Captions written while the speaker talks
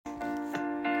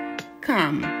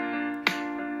Come,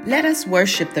 let us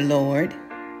worship the Lord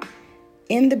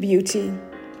in the beauty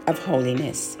of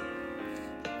holiness.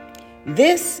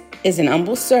 This is an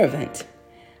humble servant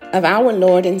of our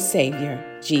Lord and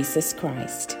Savior, Jesus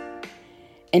Christ.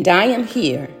 And I am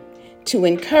here to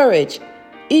encourage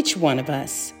each one of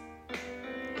us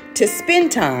to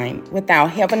spend time with our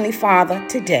Heavenly Father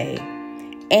today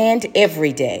and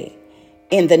every day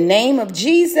in the name of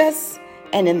Jesus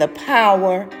and in the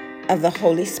power of the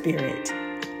Holy Spirit.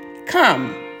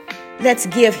 Come, let's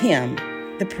give Him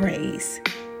the praise.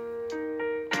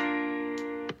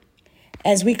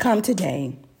 As we come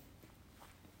today,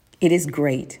 it is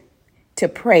great to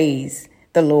praise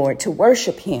the Lord, to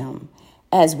worship Him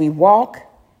as we walk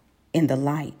in the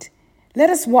light. Let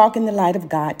us walk in the light of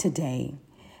God today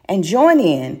and join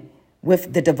in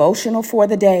with the devotional for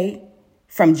the day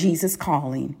from Jesus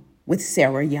Calling with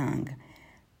Sarah Young.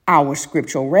 Our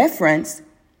scriptural reference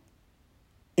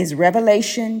is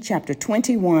Revelation chapter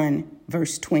 21,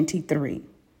 verse 23.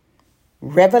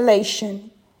 Revelation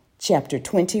chapter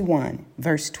 21,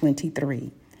 verse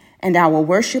 23. And our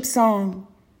worship song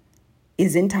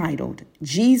is entitled,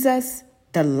 Jesus,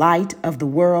 the Light of the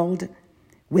World,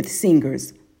 with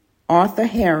singers Arthur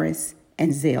Harris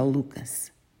and Zell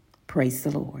Lucas. Praise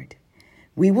the Lord.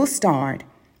 We will start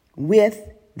with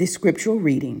the scriptural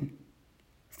reading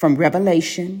from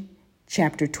Revelation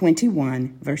chapter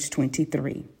 21, verse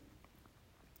 23.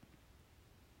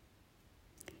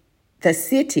 The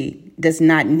city does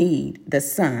not need the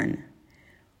sun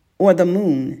or the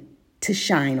moon to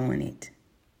shine on it.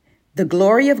 The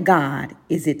glory of God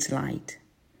is its light,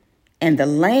 and the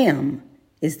Lamb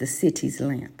is the city's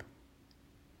lamp.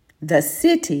 The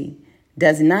city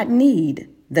does not need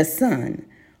the sun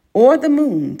or the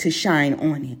moon to shine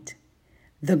on it.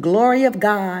 The glory of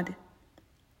God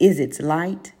is its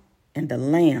light, and the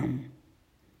Lamb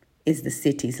is the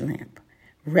city's lamp.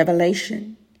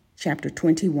 Revelation chapter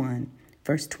 21,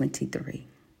 verse 23.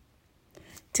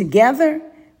 Together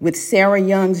with Sarah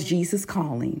Young's Jesus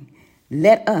Calling,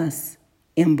 let us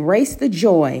embrace the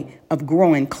joy of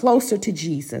growing closer to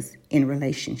Jesus in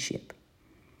relationship.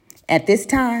 At this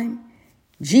time,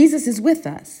 Jesus is with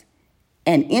us,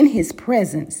 and in His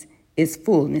presence is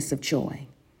fullness of joy.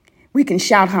 We can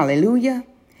shout hallelujah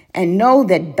and know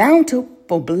that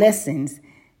bountiful blessings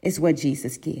is what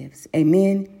Jesus gives.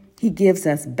 Amen. He gives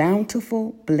us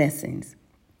bountiful blessings.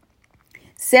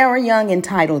 Sarah Young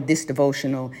entitled this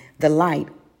devotional, The Light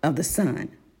of the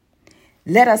Sun.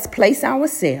 Let us place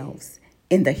ourselves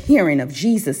in the hearing of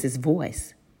Jesus'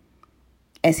 voice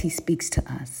as He speaks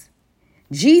to us.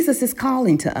 Jesus is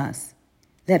calling to us.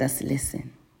 Let us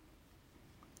listen.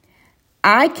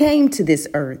 I came to this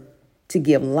earth to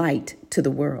give light to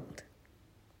the world.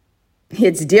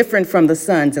 It's different from the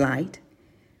sun's light,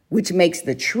 which makes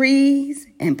the trees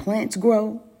and plants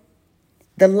grow.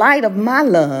 The light of my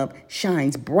love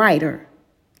shines brighter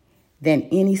than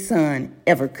any sun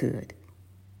ever could.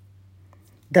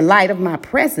 The light of my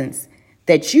presence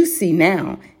that you see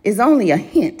now is only a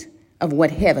hint of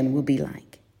what heaven will be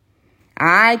like.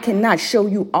 I cannot show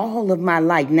you all of my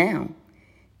light now.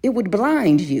 It would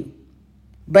blind you.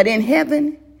 But in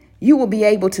heaven, you will be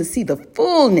able to see the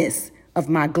fullness of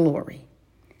my glory.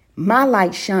 My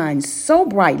light shines so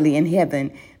brightly in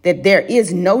heaven that there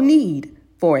is no need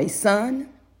for a sun,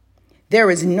 there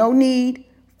is no need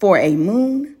for a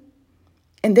moon,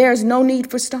 and there is no need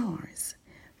for stars.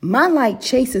 My light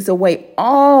chases away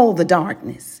all the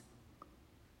darkness.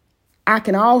 I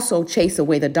can also chase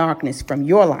away the darkness from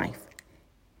your life.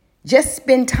 Just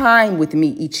spend time with me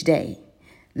each day,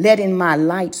 letting my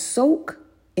light soak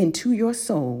into your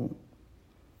soul.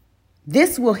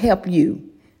 This will help you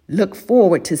look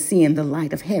forward to seeing the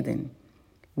light of heaven,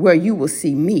 where you will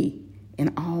see me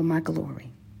in all my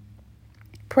glory.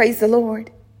 Praise the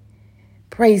Lord.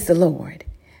 Praise the Lord.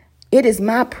 It is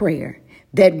my prayer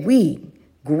that we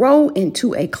grow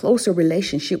into a closer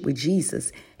relationship with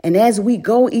Jesus. And as we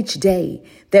go each day,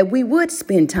 that we would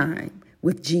spend time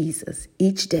with Jesus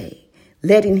each day,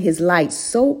 letting His light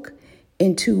soak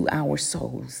into our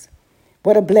souls.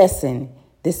 What a blessing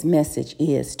this message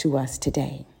is to us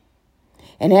today.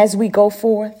 And as we go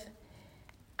forth,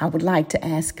 I would like to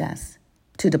ask us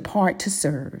to depart to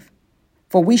serve,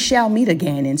 for we shall meet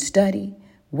again in study,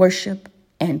 worship,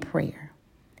 and prayer.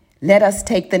 Let us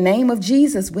take the name of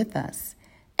Jesus with us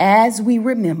as we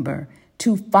remember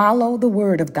to follow the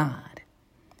word of God.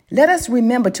 Let us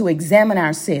remember to examine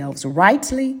ourselves,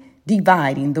 rightly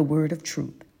dividing the word of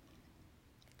truth.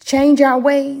 Change our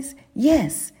ways?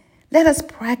 Yes. Let us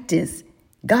practice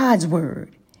God's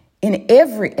word in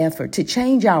every effort to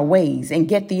change our ways and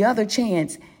get the other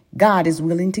chance God is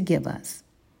willing to give us.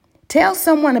 Tell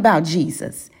someone about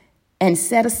Jesus and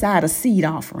set aside a seed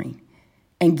offering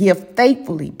and give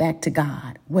faithfully back to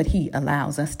God what he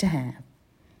allows us to have.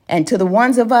 And to the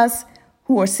ones of us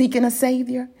who are seeking a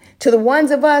Savior, to the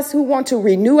ones of us who want to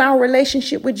renew our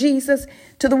relationship with Jesus,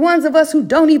 to the ones of us who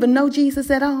don't even know Jesus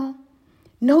at all,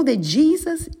 know that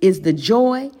Jesus is the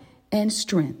joy and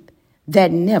strength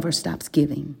that never stops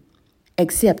giving.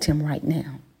 Accept him right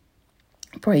now.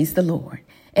 Praise the Lord.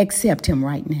 Accept him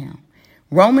right now.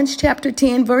 Romans chapter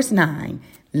 10, verse 9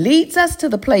 leads us to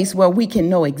the place where we can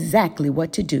know exactly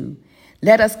what to do.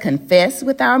 Let us confess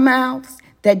with our mouths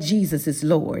that Jesus is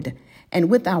Lord, and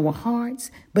with our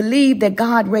hearts believe that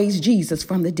God raised Jesus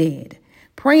from the dead.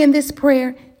 Praying this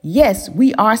prayer, yes,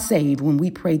 we are saved when we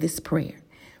pray this prayer.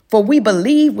 For we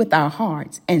believe with our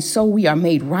hearts, and so we are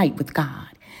made right with God.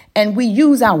 And we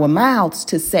use our mouths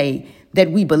to say that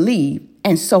we believe,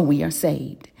 and so we are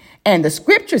saved. And the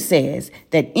scripture says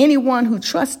that anyone who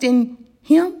trusts in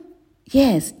him,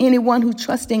 yes, anyone who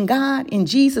trusts in God, in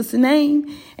Jesus'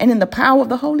 name, and in the power of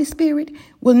the Holy Spirit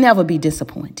will never be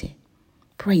disappointed.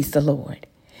 Praise the Lord.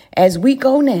 As we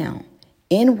go now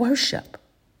in worship,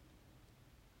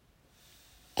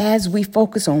 as we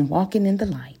focus on walking in the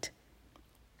light,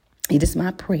 it is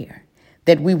my prayer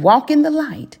that we walk in the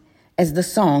light, as the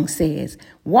song says,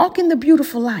 walk in the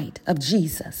beautiful light of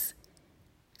Jesus.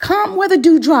 Come where the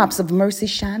dewdrops of mercy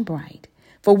shine bright,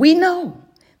 for we know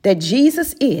that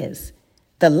Jesus is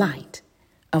the light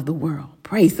of the world.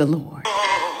 Praise the Lord.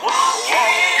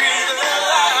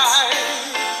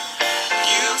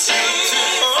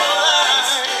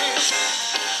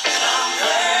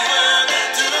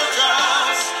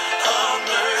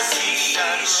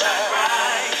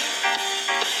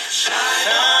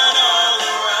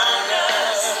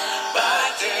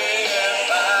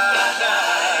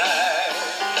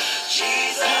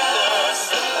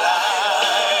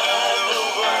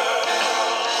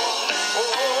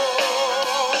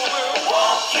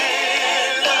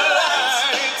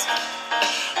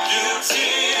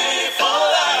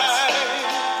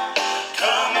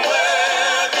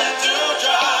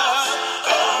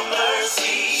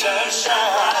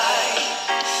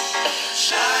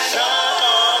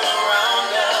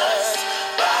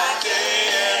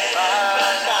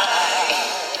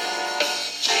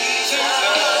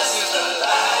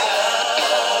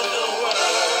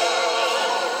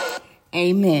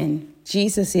 Amen.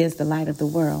 Jesus is the light of the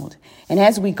world. And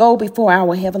as we go before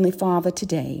our Heavenly Father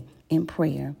today in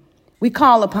prayer, we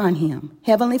call upon him,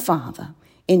 Heavenly Father,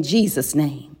 in Jesus'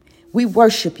 name. We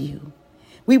worship you.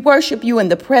 We worship you in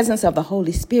the presence of the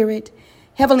Holy Spirit.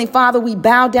 Heavenly Father, we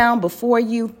bow down before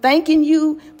you, thanking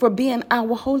you for being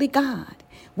our holy God.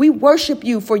 We worship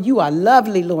you for you are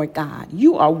lovely, Lord God.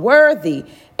 You are worthy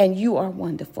and you are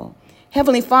wonderful.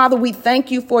 Heavenly Father, we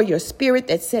thank you for your spirit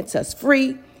that sets us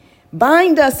free.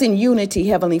 Bind us in unity,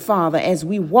 Heavenly Father, as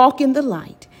we walk in the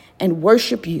light and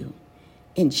worship you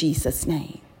in Jesus'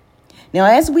 name. Now,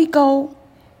 as we go,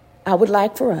 I would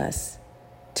like for us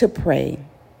to pray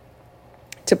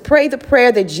the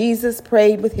prayer that Jesus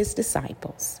prayed with his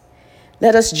disciples.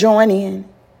 Let us join in.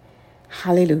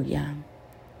 Hallelujah.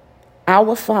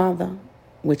 Our Father,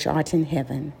 which art in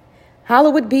heaven,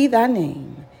 hallowed be thy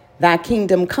name. Thy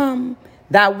kingdom come,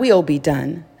 thy will be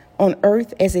done on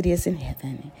earth as it is in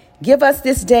heaven. Give us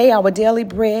this day our daily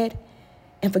bread,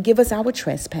 and forgive us our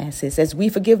trespasses as we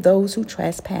forgive those who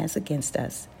trespass against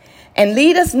us. And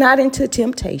lead us not into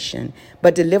temptation,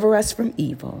 but deliver us from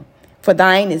evil. For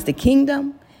thine is the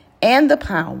kingdom and the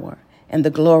power and the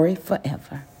glory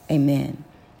forever. Amen.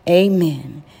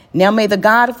 Amen. Now may the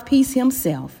God of peace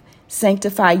himself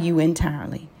sanctify you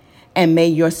entirely, and may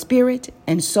your spirit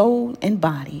and soul and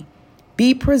body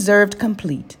be preserved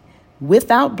complete,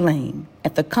 without blame,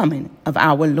 at the coming of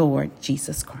our Lord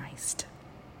Jesus Christ.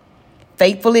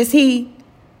 Faithful is he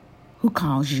who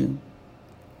calls you,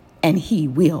 and he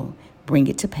will bring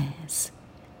it to pass.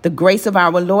 The grace of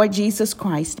our Lord Jesus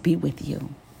Christ be with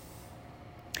you.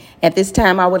 At this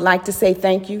time, I would like to say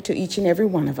thank you to each and every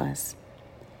one of us.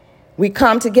 We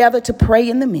come together to pray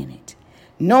in the minute,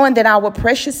 knowing that our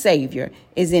precious Savior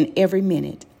is in every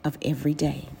minute of every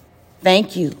day.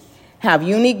 Thank you. Have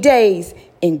unique days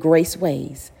in grace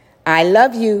ways. I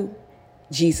love you.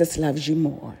 Jesus loves you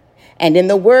more. And in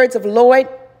the words of Lloyd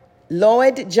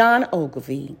John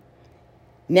Ogilvie,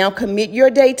 now commit your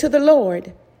day to the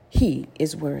Lord. He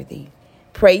is worthy.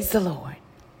 Praise the Lord.